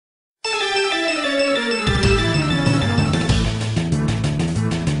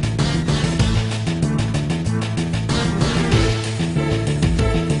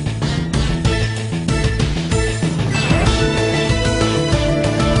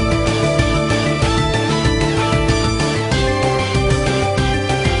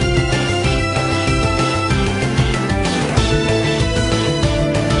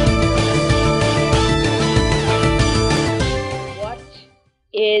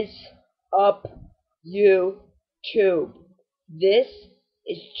is up, YouTube? This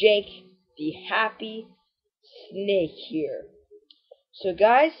is Jake, the happy snake here. So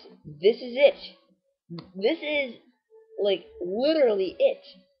guys, this is it. This is, like, literally it.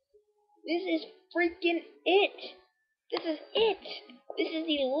 This is freaking it. This is it. This is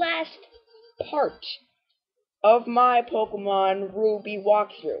the last part of my Pokemon Ruby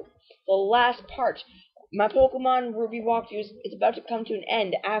walkthrough. The last part. My Pokemon Ruby walkthrough is about to come to an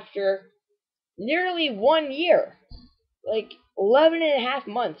end after nearly 1 year. Like 11 and a half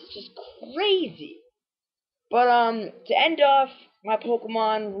months. It's just crazy. But to end off my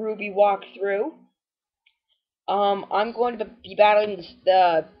Pokemon Ruby walkthrough, I'm going to be battling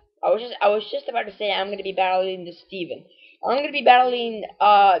I was just about to say I'm going to be battling the Steven. I'm going to be battling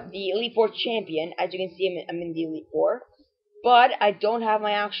the Elite Four champion. As you can see, I'm in the Elite Four, but I don't have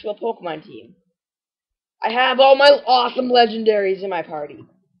my actual Pokemon team. I have all my awesome legendaries in my party.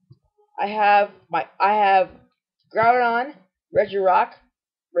 I have Groudon, Regirock,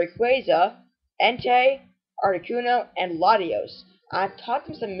 Rayquaza, Entei, Articuno, and Latios. I've taught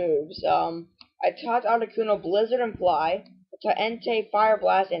them some moves. I taught Articuno Blizzard and Fly. I taught Entei Fire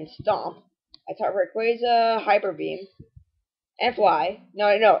Blast and Stomp. I taught Rayquaza Hyper Beam and Fly. No,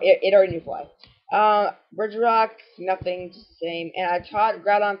 it already knew Fly. Regirock, nothing, same. And I taught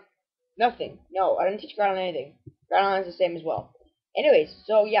Groudon nothing. No, I didn't teach Groudon anything. Groudon is the same as well. Anyways,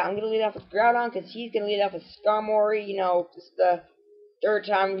 so yeah, I'm gonna lead off with Groudon because he's gonna lead off with Skarmory. You know, this is the third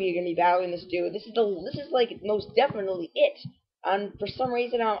time we're gonna be battling this dude. This is like most definitely it. And for some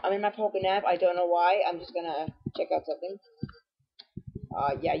reason, I'm in my Pokénap. I don't know why. I'm just gonna check out something.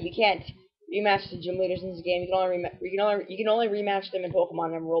 Yeah, you can't rematch the gym leaders in this game. You can only rematch them in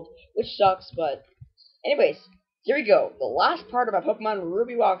Pokemon Emerald, which sucks. But anyways, here we go. The last part of my Pokemon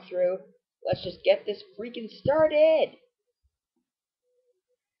Ruby walkthrough. Let's just get this freaking started.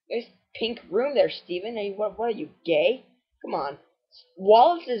 There's pink room there, Steven. What are you, gay? Come on.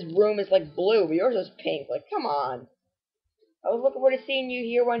 Wallace's room is like blue, but yours is pink. Like, come on. I was looking forward to seeing you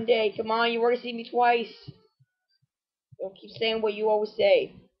here one day. Come on, you already seen me twice. Don't keep saying what you always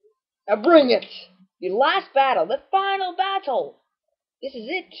say. Now bring it! The last battle, the final battle! This is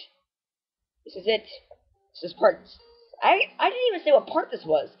it. This is it. This is part... I didn't even say what part this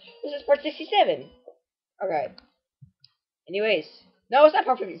was. This is part 67. Okay. Anyways. No, it's not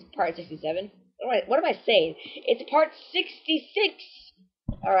part 67. What am I saying? It's part 66!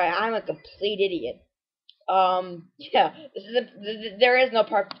 Alright, I'm a complete idiot. Yeah, there is no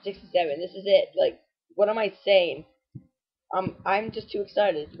part 67. This is it. Like, what am I saying? I'm just too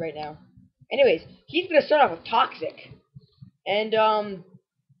excited right now. Anyways, he's gonna start off with Toxic. And,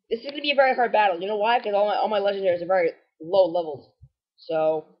 this is gonna be a very hard battle. You know why? Because all my legendaries are very low levels.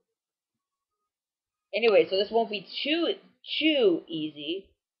 So, anyway, so this won't be too easy.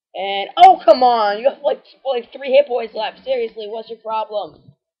 And, oh, come on! You have, like 3 hit points left. Seriously, what's your problem?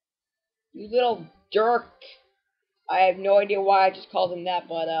 You little jerk. I have no idea why I just called him that,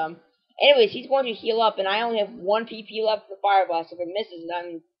 but, anyways, he's going to heal up, and I only have 1 PP left for Fire Blast. If it misses, then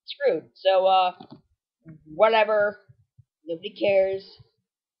I'm screwed. So, whatever. Nobody cares.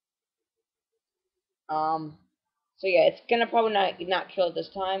 So yeah, it's gonna probably not kill it this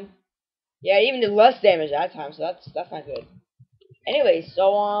time. Yeah, it even did less damage that time, so that's not good. Anyway,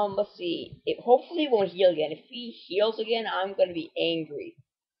 so, let's see. It hopefully won't heal again. If he heals again, I'm gonna be angry.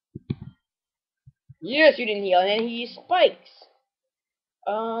 Yes, you didn't heal, and then he spikes.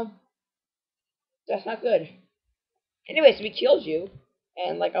 That's not good. Anyway, so he kills you,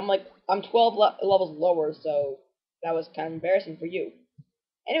 and I'm 12 levels lower, so that was kind of embarrassing for you.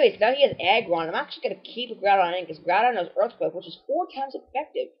 Anyways, now he has Aggron. I'm actually gonna keep Groudon in because Groudon knows Earthquake, which is 4 times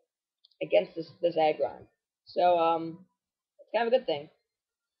effective against this Aggron. So it's kind of a good thing.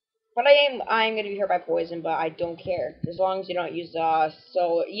 But I'm gonna be hurt by poison, but I don't care as long as you don't use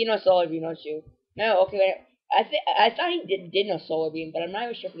Solar Beam, don't you? No, okay. Wait. I thought he did know Solar Beam, but I'm not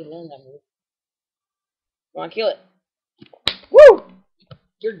even sure if he learned that move. Come on, kill it. Woo!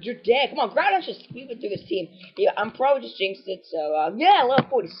 You're dead. Come on, Groudon's just sweeping through this team. Yeah, I'm probably just jinxed it, so, yeah, level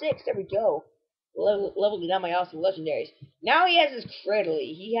 46. There we go. Leveled down my awesome legendaries. Now he has this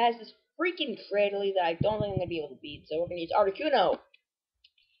Cradily. He has this freaking Cradily that I don't think I'm going to be able to beat, so we're going to use Articuno.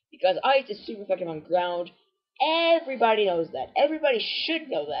 Because Ice is super effective on ground. Everybody knows that. Everybody should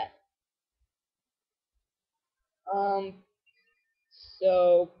know that.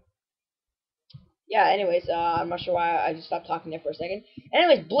 So... yeah, anyways, I'm not sure why I just stopped talking there for a second.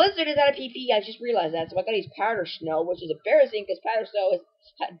 Anyways, Blizzard is out of PP, I just realized that, so I gotta use Powder Snow, which is embarrassing, because Powder Snow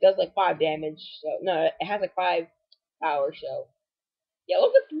does like 5 damage, so, no, it has like 5 power, so. Yeah,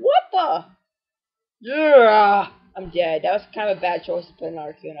 look at, what the? Yeah! I'm dead. That was kind of a bad choice to put in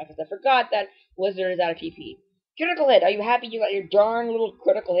Articuno because I forgot that Blizzard is out of PP. Critical hit. Are you happy you got your darn little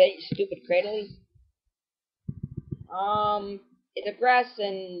critical hit, you stupid Cradily? It's a grass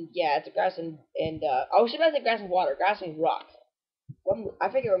and yeah, it's a grass and oh, should I say grass and water? Grass and rock. I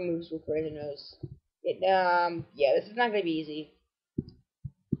forget what moves will Crazy knows. Yeah, this is not gonna be easy.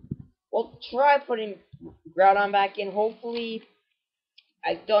 We'll try putting Groudon back in. Hopefully,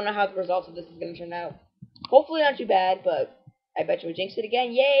 I don't know how the results of this is gonna turn out. Hopefully not too bad, but I bet you we jinx it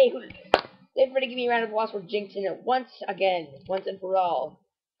again. Yay! Everybody give me a round of applause for jinxing it once again, once and for all.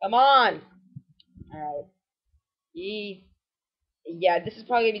 Come on! Alright. Yeah, this is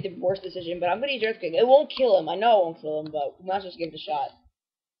probably gonna be the worst decision, but I'm gonna use Earthquake. It won't kill him. I know it won't kill him, but we might just give it a shot.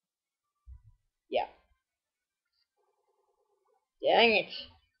 Yeah. Dang it.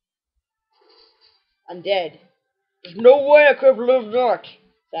 I'm dead. There's no way I could have lived that.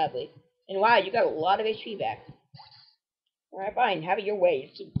 Sadly. And wow, you got a lot of HP back. Alright, fine. Have it your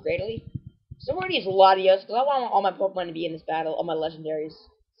way. It's greatly. So we're gonna use Latios, because I want all my Pokemon to be in this battle, all my legendaries.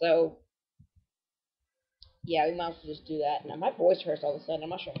 So, yeah, we might as well just do that. Now, my voice hurts all of a sudden. I'm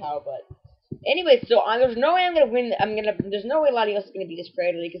not sure how, but... Anyway, so there's no way I'm gonna win. There's no way Latios is gonna beat this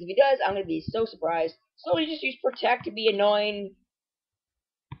Cradily, because if he does, I'm gonna be so surprised. So we just use Protect to be annoying.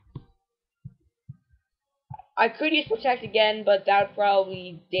 I could use Protect again, but that would probably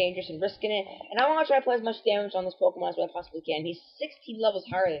be dangerous and risking it. And I want to try to put as much damage on this Pokemon as I possibly can. He's 16 levels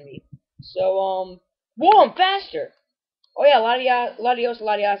higher than me. So, whoa, I'm faster! Oh yeah, Latios and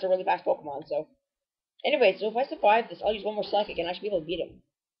Latias are really fast Pokemon, so. Anyway, so if I survive this, I'll use one more Psychic and I should be able to beat him.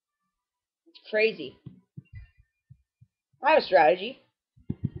 It's crazy. I have a strategy.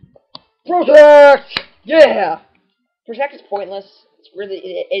 Protect! Yeah! Protect is pointless.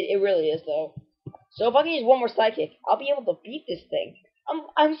 It really is, though. So if I can use one more Psychic, I'll be able to beat this thing.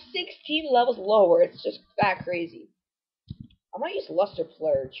 I'm 16 levels lower. It's just that crazy. I might use Luster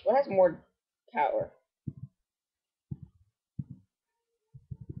Plurge. What has more power?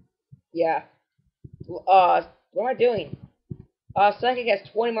 Yeah. What am I doing? Psychic has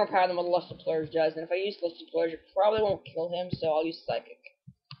 20 more power than what Luster Plurge does, and if I use Luster Plurge, it probably won't kill him, so I'll use Psychic.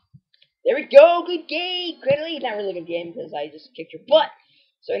 There we go! Good game! Cradily, not really a good game, because I just kicked your butt!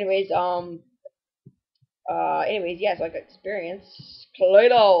 So anyways, yeah, so I got experience.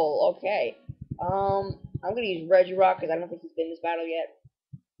 Claydol, okay. I'm gonna use Regirock, because I don't think he's been in this battle yet.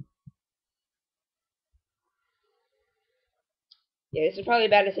 Yeah, this is probably a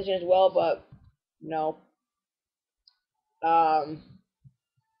bad decision as well, but, no. I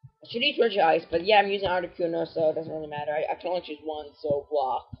should use Regice, but yeah, I'm using Articuno, so it doesn't really matter. I can only choose one, so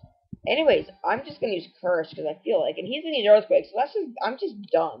blah. Anyways, I'm just gonna use Curse, because I feel like, and he's gonna use Earthquake, so I'm just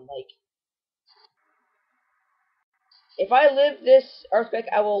done, like. If I live this Earthquake,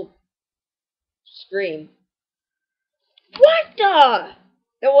 I will scream. What the?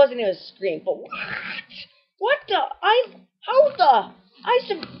 That wasn't even a scream, but what? What the? How the?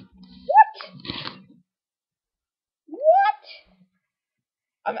 What? What?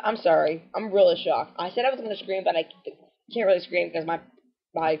 I'm sorry. I'm really shocked. I said I was gonna scream, but I can't really scream because my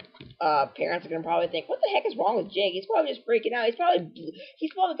parents are gonna probably think, what the heck is wrong with Jake? He's probably just freaking out. He's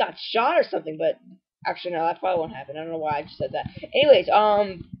probably got shot or something. But actually, no, that probably won't happen. I don't know why I just said that. Anyways,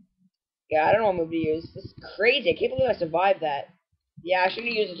 yeah, I don't know what move to use. This is crazy. I can't believe I survived that. Yeah, I should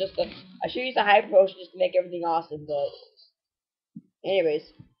have used I should use the Hyper Potion just to make everything awesome. But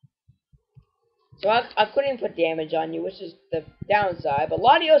anyways. So I couldn't put damage on you, which is the downside. But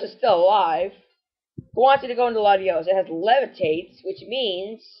Latios is still alive. Who wants you to go into Latios? It has Levitates, which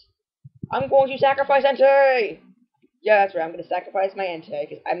means I'm going to sacrifice Entei! Yeah, that's right. I'm going to sacrifice my Entei,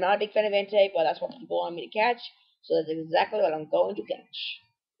 because I'm not a big fan of Entei, but that's what people want me to catch. So that's exactly what I'm going to catch.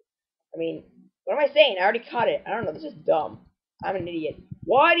 I mean, what am I saying? I already caught it. I don't know. This is dumb. I'm an idiot.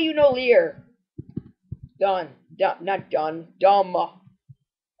 Why do you know Leer? Done. Not done. Dumb.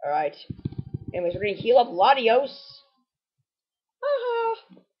 Alright. Anyways, we're going to heal up Latios.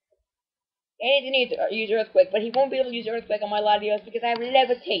 And he's going to use Earthquake, but he won't be able to use Earthquake on my Latios because I have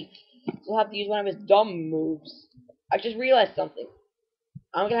Levitate. So he'll have to use one of his dumb moves. I just realized something.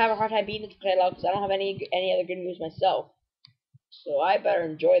 I'm going to have a hard time beating this Claydol because I don't have any other good moves myself. So I better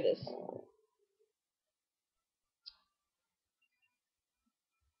enjoy this.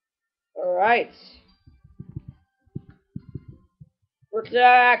 Alright.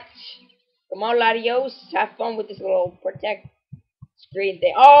 Protect! Come on, Latios. Have fun with this little Protect screen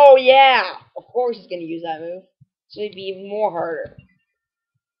thing. Oh, yeah! Of course he's going to use that move. So it'd be even more harder.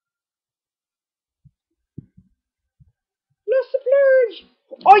 Luster Plurge!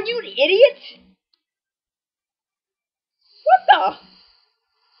 Are you an idiot? What the?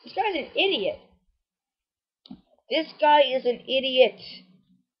 This guy's an idiot. This guy is an idiot.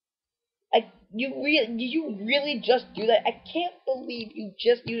 You really just do that? I can't believe you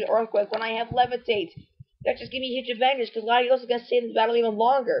just used Earthquake when I have Levitate. That just gave me huge advantage because Latios is gonna stay in the battle even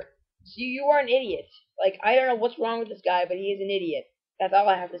longer. So you are an idiot. Like, I don't know what's wrong with this guy, but he is an idiot. That's all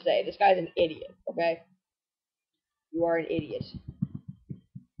I have to say. This guy's an idiot, okay? You are an idiot.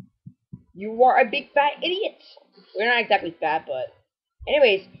 You are a big fat idiot. We're not exactly fat, but...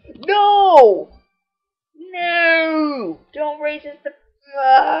 Anyways, no! No! Don't racist the...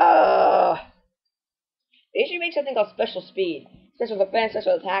 They should make something called Special Speed. Special Defense,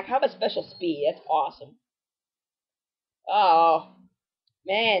 Special Attack. How about Special Speed? That's awesome. Oh.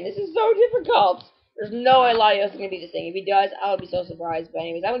 Man, this is so difficult. There's no way Latios is going to beat this thing. If he does, I would be so surprised. But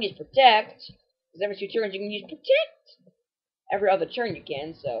anyways, I'm going to use Protect. Because every 2 turns you can use Protect. Every other turn you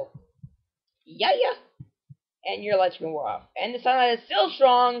can, so... Yeah. And your lights can wear off. And the Sunlight is still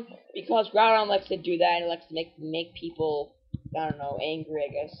strong because Groudon likes to do that and it likes to make people, I don't know, angry,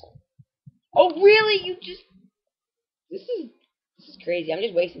 I guess. Oh, really? You just... This is crazy. I'm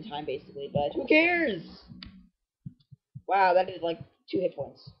just wasting time, basically, but who cares? Wow, that is like 2 hit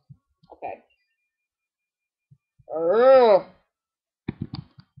points. Okay.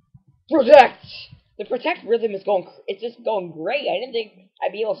 Protect! The Protect rhythm is it's just going great. I didn't think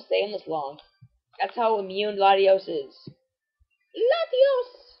I'd be able to stay in this long. That's how immune Latios is.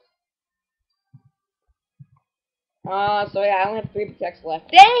 Latios! So yeah, I only have 3 Protects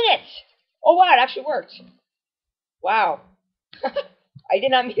left. Dang it! Oh wow, it actually worked. Wow. I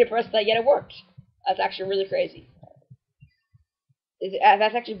did not mean to press that, yet it worked. That's actually really crazy.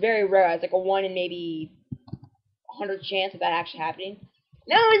 That's actually very rare. It's like a 1 in maybe 100 chance of that actually happening.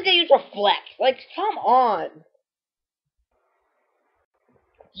 Now he's gonna use Reflect. Like, come on.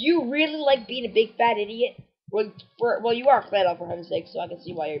 Do you really like being a big fat idiot? Well, you are Claydol for heaven's sake, so I can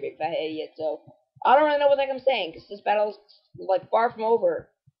see why you're a big fat idiot. So I don't really know what the heck I'm saying, because this battle's like far from over.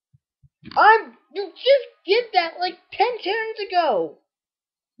 You just did that like 10 turns ago.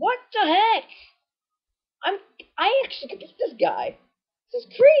 What the heck? I actually could beat this guy. This is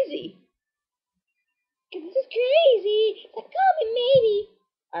crazy. This is crazy. Like, come maybe.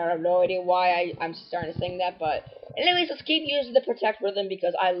 I have no idea why I'm starting to sing that, but anyways, let's keep using the Protect rhythm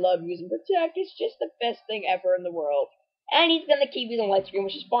because I love using Protect. It's just the best thing ever in the world. And he's gonna keep using Light Screen,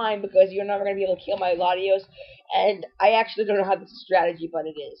 which is fine because you're never gonna be able to kill my Latios. And I actually don't know how this is a strategy, but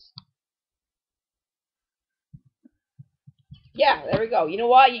it is. Yeah, there we go. You know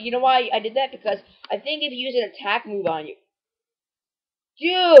why? You know why I did that? Because I think if you use an attack move on you,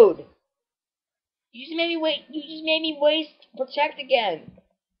 dude, you just made me wait. You just made me waste Protect again.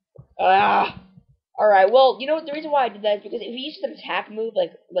 Alright, well, you know what, the reason why I did that is because if you use an attack move,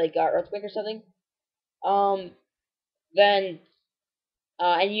 like Earthquake or something, then,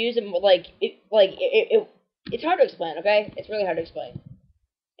 and you use them, it's hard to explain, okay? It's really hard to explain.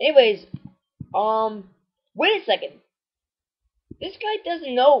 Anyways, wait a second. This guy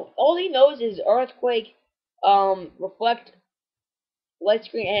doesn't know. All he knows is Earthquake, Reflect, Light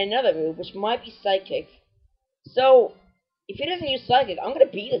Screen, and another move, which might be Psychic. So, if he doesn't use Psychic, I'm gonna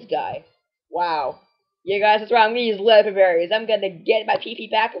beat this guy. Wow. Yeah, guys, that's right. I'm gonna use Leopard Berries. I'm gonna get my PP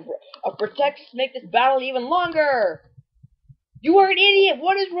back of Protect to make this battle even longer. You are an idiot.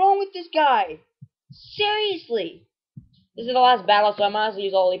 What is wrong with this guy? Seriously. This is the last battle, so I might as well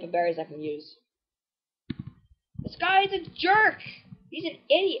use all the Leopard Berries I can use. This guy is a jerk. He's an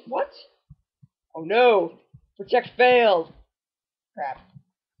idiot. What? Oh no. Protect failed. Crap.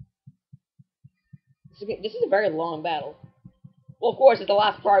 This is a very long battle. Well, of course, it's the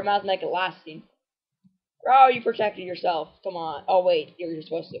last part. I might as well make it lasting. Oh, you protected yourself. Come on. Oh, wait. You're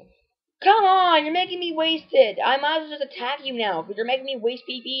supposed to. Come on! You're making me waste it! I might as well just attack you now, because you're making me waste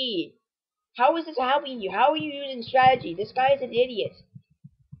PP. How is this helping you? How are you using strategy? This guy is an idiot.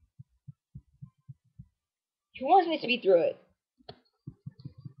 Who wants me to speed through it?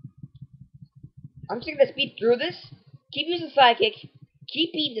 I'm just gonna speed through this. Keep using Psychic.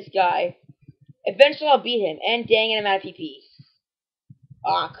 Keep beating this guy. Eventually I'll beat him. And dang it, I'm out of PP.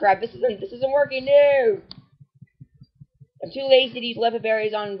 Ah, crap. This isn't working. No! I'm too lazy to use Leopard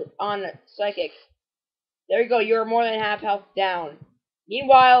Berries on Psychic. There you go, you're more than half health down.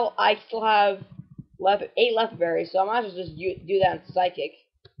 Meanwhile, I still have 8 Leopard Berries, so I might as well just do that on Psychic.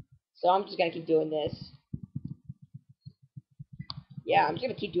 So I'm just gonna keep doing this. Yeah, I'm just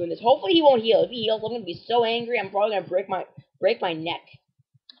gonna keep doing this. Hopefully he won't heal. If he heals, I'm gonna be so angry, I'm probably gonna break my neck.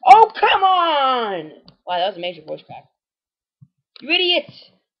 Oh, come on! Wow, that was a major voice crack. You idiot!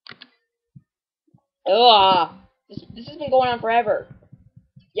 Ugh. This has been going on forever.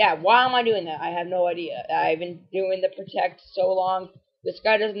 Yeah, why am I doing that? I have no idea. I've been doing the Protect so long. This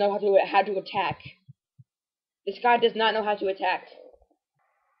guy doesn't know how to attack. This guy does not know how to attack.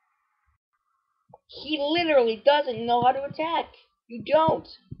 He literally doesn't know how to attack. You don't.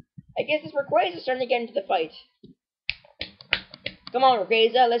 I guess this Rayquaza is starting to get into the fight. Come on,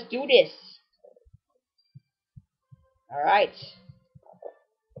 Rayquaza, let's do this. Alright.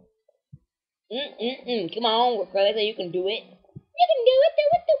 Come on, Rayquaza, you can do it. You can do it,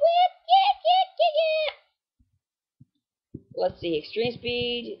 yeah. Let's see, extreme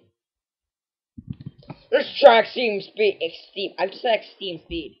speed. Let's try extreme speed. I just said extreme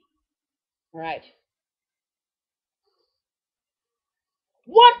speed. Alright.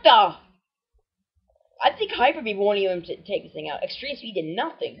 What the? I think Hyper Beam won't even take this thing out. Extreme speed did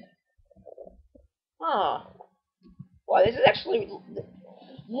nothing. Huh. Wow, this is actually...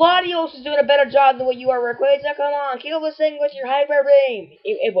 Latios is doing a better job than what you are, Rayquaza. Come on, kill this thing with your Hyper Beam.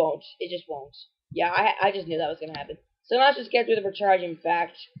 It won't. It just won't. Yeah, I just knew that was going to happen. So let's just get through the recharge, in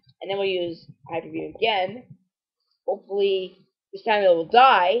fact. And then we'll use Hyper Beam again. Hopefully, this time it will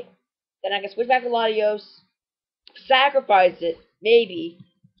die. Then I can switch back to Latios. Sacrifice it. Maybe.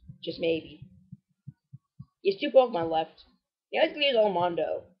 Just maybe. He has 2 Pokemon left. Yeah, he's going to use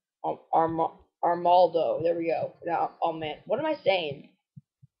Armando. Armaldo. There we go. Now, oh man. What am I saying?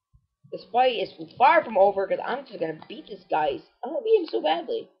 This fight is far from over because I'm just going to beat this guy. I'm going to beat him so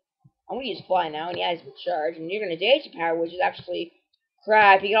badly. I'm going to use Fly now, and he has Recharge. And you're going to Data Power, which is actually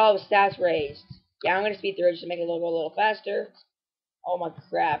crap. He got all his stats raised. Yeah, I'm going to speed through it just to make it go a little faster. Oh my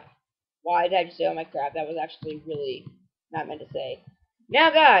crap. Why did I just say oh my crap? That was actually really not meant to say.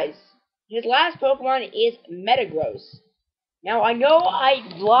 Now, guys, his last Pokemon is Metagross. Now, I know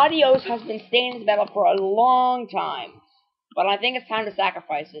Latios has been staying in this battle for a long time, but I think it's time to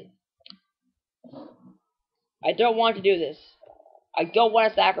sacrifice it. I don't want to do this. I don't want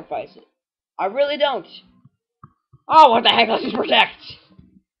to sacrifice it. I really don't. Oh, what the heck? Let's just protect.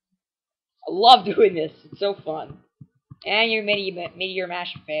 I love doing this. It's so fun. And your Meteor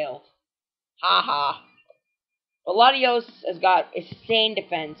Mash failed. Haha. But Latios has got insane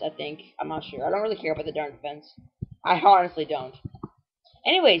defense, I think. I'm not sure. I don't really care about the darn defense. I honestly don't.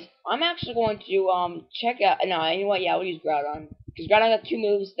 Anyways, I'm actually going to check out... No, you know what? Yeah, we'll use Groudon. Because Groudon got 2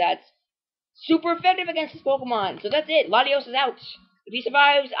 moves that's super effective against his Pokemon. So that's it. Latios is out. If he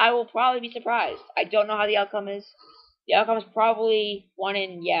survives, I will probably be surprised. I don't know how the outcome is. The outcome is probably 1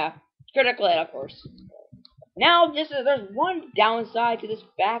 in, yeah, critical hit, of course. Now, there's one downside to this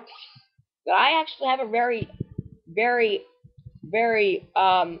fact that I actually have a very very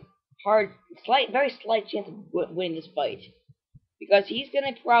slight chance of winning this fight. Because he's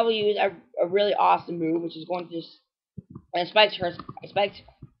going to probably use a really awesome move, which is going to just... And Spikes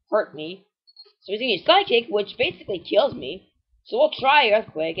hurt me. So he's going to use Psychic, which basically kills me. So we'll try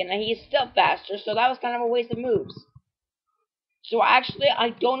Earthquake, and he's still faster, so that was kind of a waste of moves. So actually, I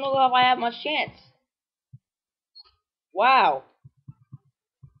don't know if I have much chance. Wow.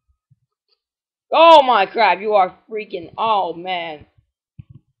 Oh my crap, you are freaking... Oh man.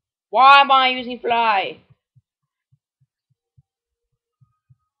 Why am I using Fly?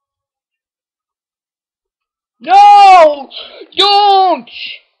 No! Don't!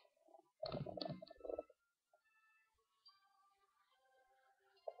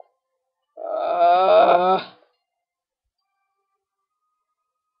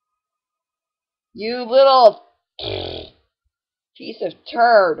 You little piece of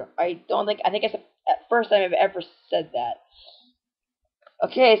turd. I think it's the first time I've ever said that.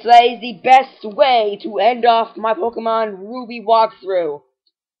 Okay, so that is the best way to end off my Pokemon Ruby walkthrough.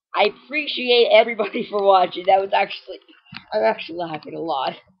 I appreciate everybody for watching. I'm actually laughing a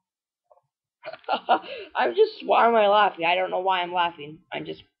lot. Why am I laughing? I don't know why I'm laughing. I'm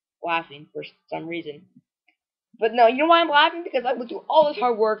just laughing for some reason. But no, you know why I'm laughing? Because I went through all this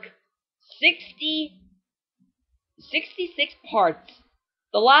hard work. 66 parts.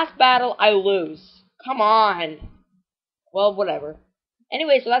 The last battle, I lose. Come on. Well, whatever.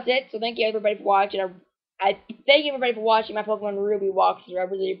 Anyway, so that's it. So thank you everybody for watching. I thank you everybody for watching my Pokemon Ruby walkthrough. I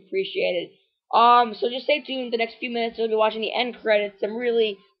really appreciate it. So just stay tuned. The next few minutes, you'll be watching the end credits. Some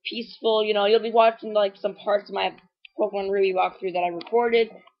really peaceful, you'll be watching like some parts of my Pokemon Ruby walkthrough that I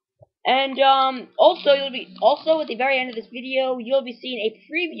recorded. And also at the very end of this video, you'll be seeing a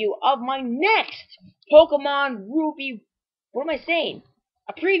preview of my next Pokemon Ruby. What am I saying?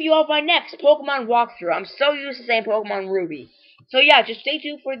 A preview of my next Pokemon walkthrough. I'm so used to saying Pokemon Ruby. So yeah, just stay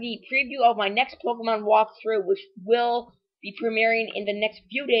tuned for the preview of my next Pokemon walkthrough, which will be premiering in the next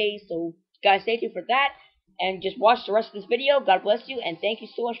few days. So guys, stay tuned for that. And just watch the rest of this video. God bless you, and thank you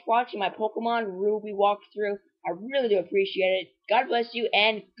so much for watching my Pokemon Ruby walkthrough. I really do appreciate it. God bless you,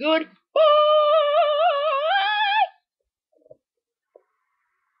 and goodbye!